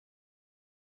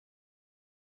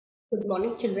Good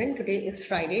morning, children. Today is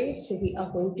Friday, so we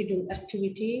are going to do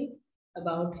activity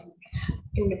about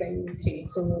Independence Day.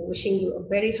 So wishing you a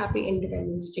very happy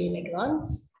Independence Day in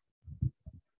advance.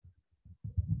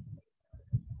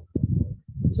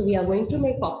 So we are going to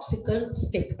make popsicle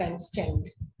stick pen stand.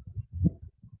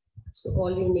 So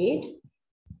all you need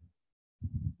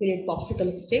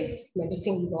popsicle sticks,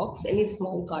 medicine box, any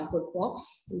small cardboard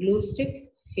box, glue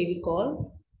stick,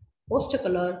 Fevicol, poster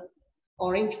color,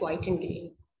 orange, white, and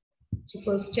green. So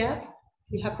first step,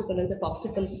 we have to color the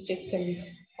popsicle sticks in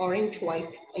orange, white,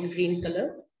 and green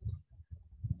color.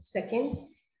 Second,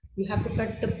 you have to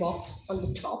cut the box on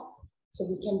the top so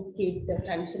we can keep the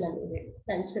pencil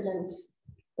and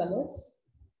colors.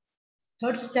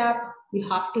 Third step, you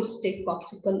have to stick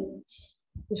popsicle.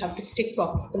 You have to stick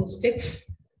popsicle sticks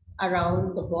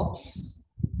around the box.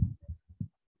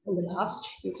 And the last,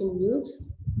 you can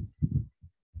use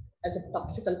as a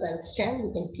popsicle pen stand.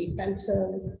 You can keep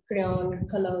pencil, crayon,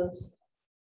 colors.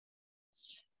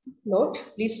 Note,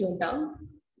 please note down.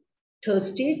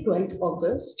 Thursday, 12th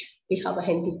August, we have a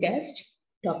Hindi test.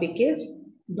 Topic is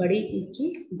Badi E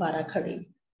Ki 12 Khadi.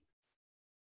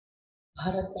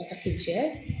 Bharat Mata Ki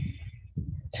Jai.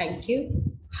 Thank you.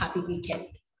 Happy weekend.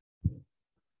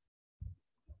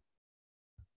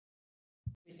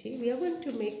 We are going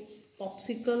to make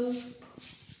popsicle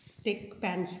stick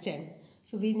pen stand.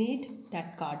 So we need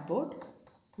that cardboard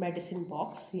medicine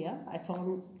box here. I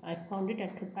found it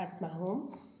at my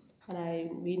home,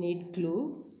 and we need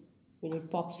glue. We need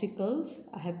popsicles.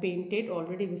 I have painted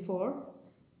already before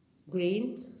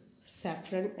green,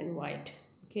 saffron, and white.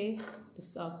 Okay, these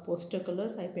are poster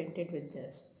colors I painted with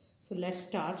this. So let's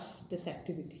start this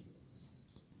activity.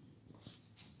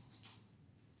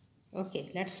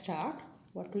 Okay, let's start.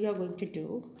 What we are going to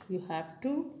do, you have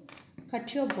to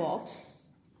cut your box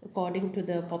according to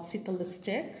the popsicle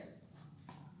stick.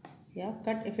 Yeah,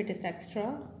 cut if it is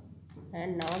extra.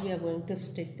 And now we are going to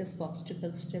stick this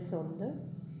popsicle sticks on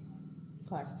the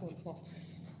cardboard box.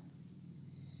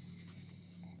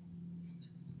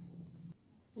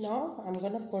 Now I'm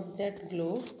going to put that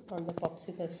glue on the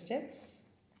popsicle sticks.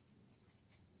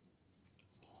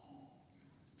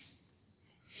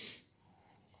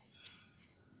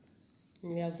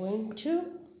 We are going to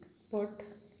put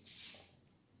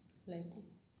like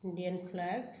Indian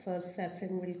flag. First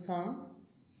saffron will come.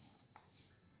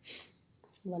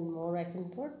 One more I can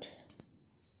put.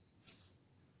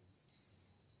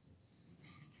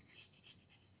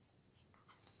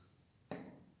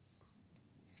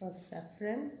 First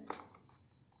saffron.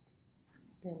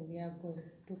 Then we are going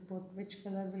to put which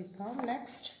color will come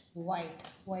next? White.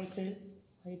 White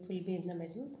will be in the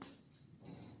middle.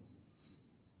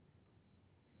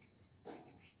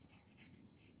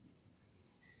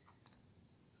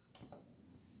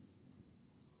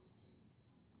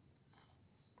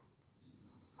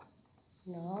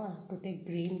 Now I have to take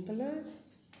green color.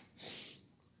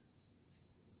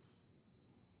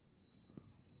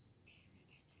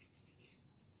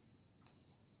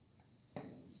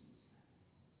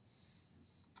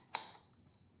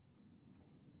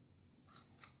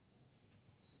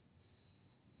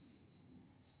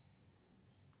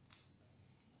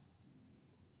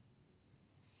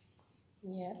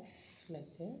 Yes,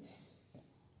 like this.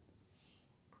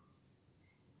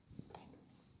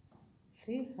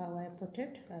 See how I put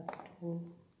it? I put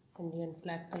in Indian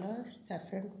flag color,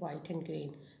 saffron, white and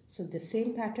green. So the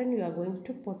same pattern you are going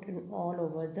to put in all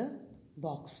over the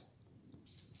box.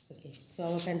 Okay, so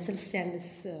our pencil stand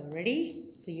is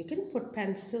ready. So you can put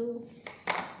pencils,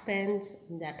 pens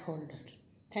in that holder.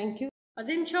 Thank you.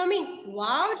 Azim, show me.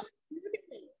 Wow, it's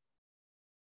beautiful.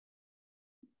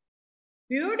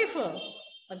 Beautiful.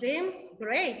 Azim,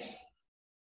 great.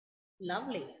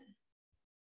 Lovely.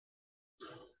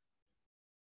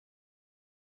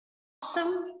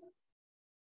 Awesome.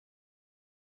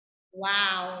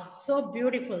 Wow, so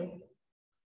beautiful.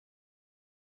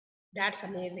 That's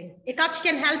amazing. Ikaksh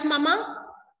can help Mama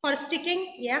for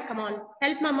sticking. Yeah, come on.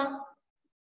 Help Mama.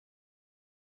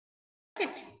 I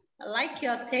like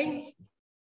your things.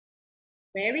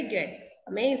 Very good.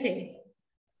 Amazing.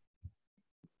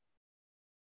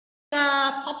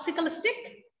 Popsicle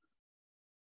stick.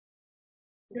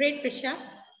 Great, Prisha.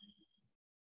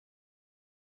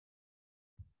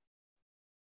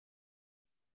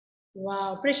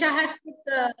 Wow, Prisha has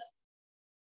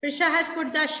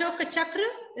put the Ashoka chakra.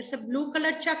 It's a blue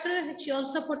color chakra. She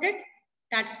also put it.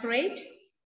 That's great.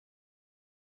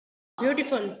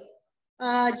 Beautiful.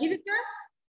 Jivika,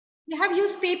 you have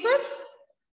used papers?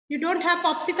 You don't have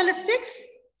popsicle sticks?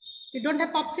 You don't have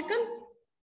popsicle?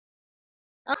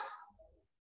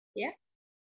 Yeah.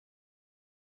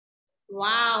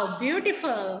 Wow,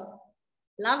 beautiful.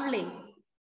 Lovely.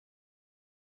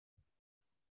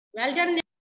 Well done.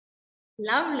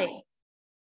 Lovely.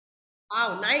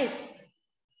 Wow, nice.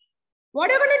 What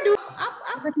are you going to do? Up.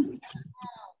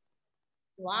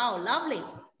 Wow, lovely.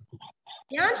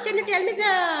 Yans, can you tell me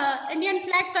the Indian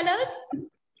flag colors?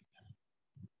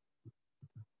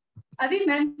 अभी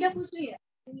ma'am क्या पूछ रही है?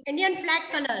 Indian flag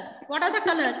colors. What are the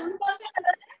colors?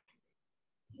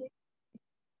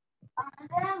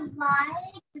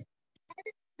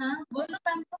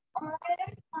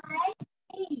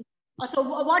 So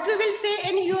what we will say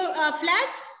in your flag?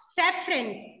 Saffron.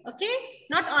 Okay,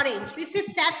 not orange. We say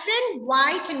saffron,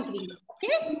 white, and green.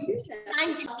 Okay.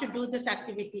 Thank you to do this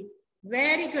activity.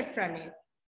 Very good, Pranay.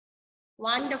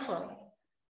 Wonderful.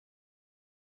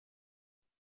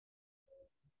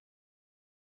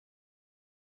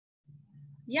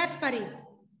 Yes, Pari.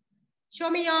 Show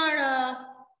me your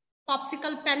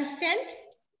popsicle pen stand.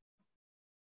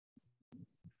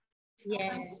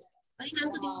 Yeah.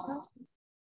 Wow.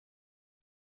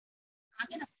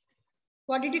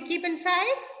 What did you keep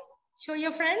inside? Show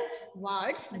your friends. Wow,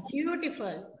 it's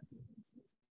beautiful.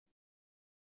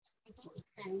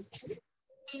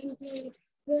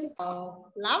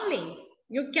 Oh, lovely.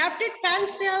 You kept it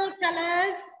pencil,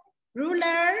 colors,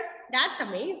 ruler. That's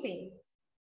amazing.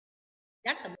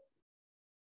 That's amazing.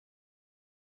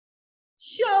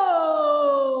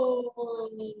 Show.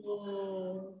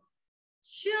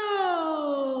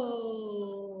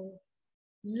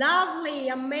 Lovely,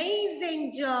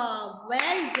 amazing job.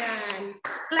 Well done.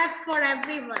 Clap for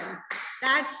everyone.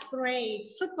 That's great.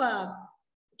 Superb.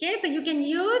 Okay, so you can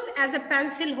use as a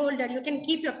pencil holder. You can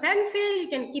keep your pencil, you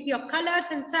can keep your colors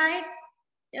inside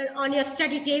on your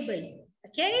study table.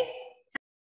 Okay.